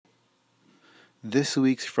This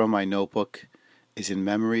week's From My Notebook is in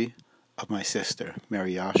memory of my sister,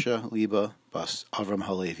 Mariasha Liba Bas Avram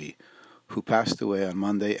Halevi, who passed away on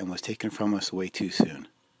Monday and was taken from us way too soon.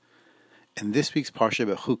 In this week's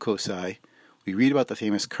Parsha Bechukosai, we read about the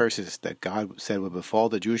famous curses that God said would befall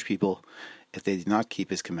the Jewish people if they did not keep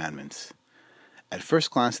His commandments. At first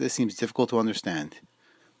glance, this seems difficult to understand.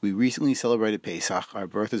 We recently celebrated Pesach, our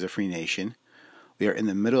birth as a free nation. We are in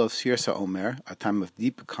the middle of Sfiras HaOmer, a time of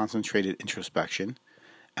deep, concentrated introspection,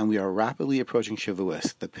 and we are rapidly approaching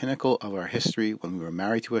Shavuos, the pinnacle of our history when we were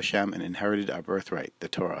married to Hashem and inherited our birthright, the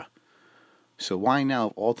Torah. So why now,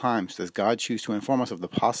 of all times, does God choose to inform us of the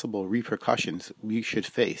possible repercussions we should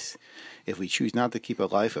face if we choose not to keep a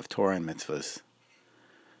life of Torah and mitzvahs?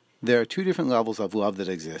 There are two different levels of love that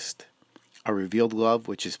exist: a revealed love,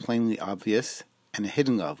 which is plainly obvious, and a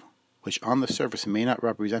hidden love, which on the surface may not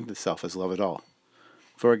represent itself as love at all.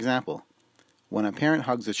 For example, when a parent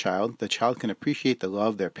hugs a child, the child can appreciate the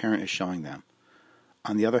love their parent is showing them.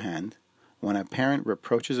 On the other hand, when a parent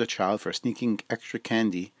reproaches a child for sneaking extra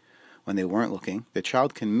candy when they weren't looking, the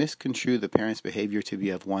child can misconstrue the parent's behavior to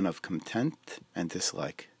be one of contempt and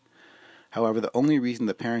dislike. However, the only reason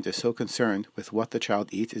the parent is so concerned with what the child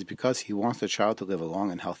eats is because he wants the child to live a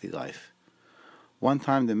long and healthy life. One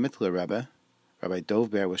time the Mittler Rebbe, Rabbi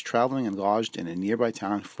Dov Ber, was traveling and lodged in a nearby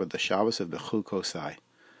town for the Shabbos of Bechukosai.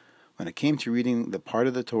 When it came to reading the part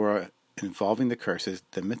of the Torah involving the curses,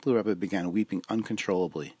 the Mittler Rebbe began weeping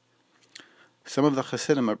uncontrollably. Some of the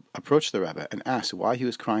Hasidim approached the Rebbe and asked why he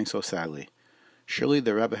was crying so sadly. Surely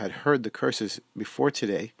the Rebbe had heard the curses before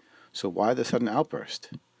today, so why the sudden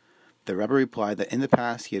outburst? The Rebbe replied that in the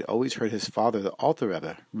past he had always heard his father, the Alter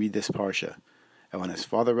Rebbe, read this parsha, and when his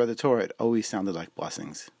father read the Torah, it always sounded like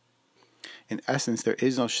blessings. In essence, there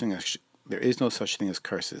is no such thing as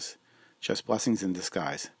curses, just blessings in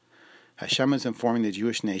disguise. Hashem is informing the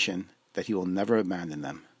Jewish nation that He will never abandon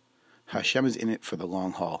them. Hashem is in it for the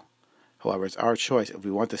long haul. However, it's our choice if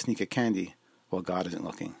we want to sneak a candy while God isn't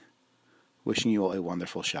looking. Wishing you all a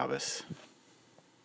wonderful Shabbos.